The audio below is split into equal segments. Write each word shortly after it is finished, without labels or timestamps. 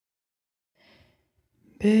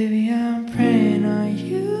Baby, I'm praying on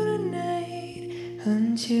you tonight.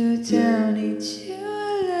 Hunt you down, eat you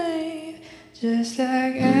alive. Just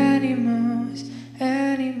like animals,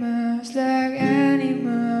 animals, like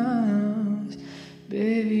animals.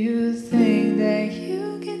 Baby, you think that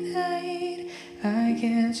you can hide. I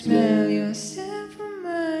can smell your scent from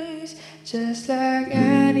eyes. Just like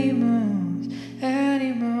animals,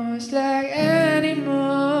 animals, like animals.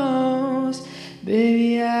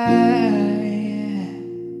 Baby,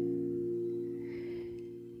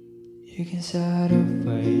 you can start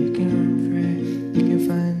over, you can run free, you can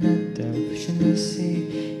find another fish in the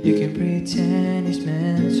sea. You can pretend it's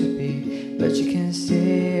meant to be, but you can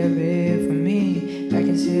stay away from me. I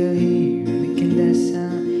can still hear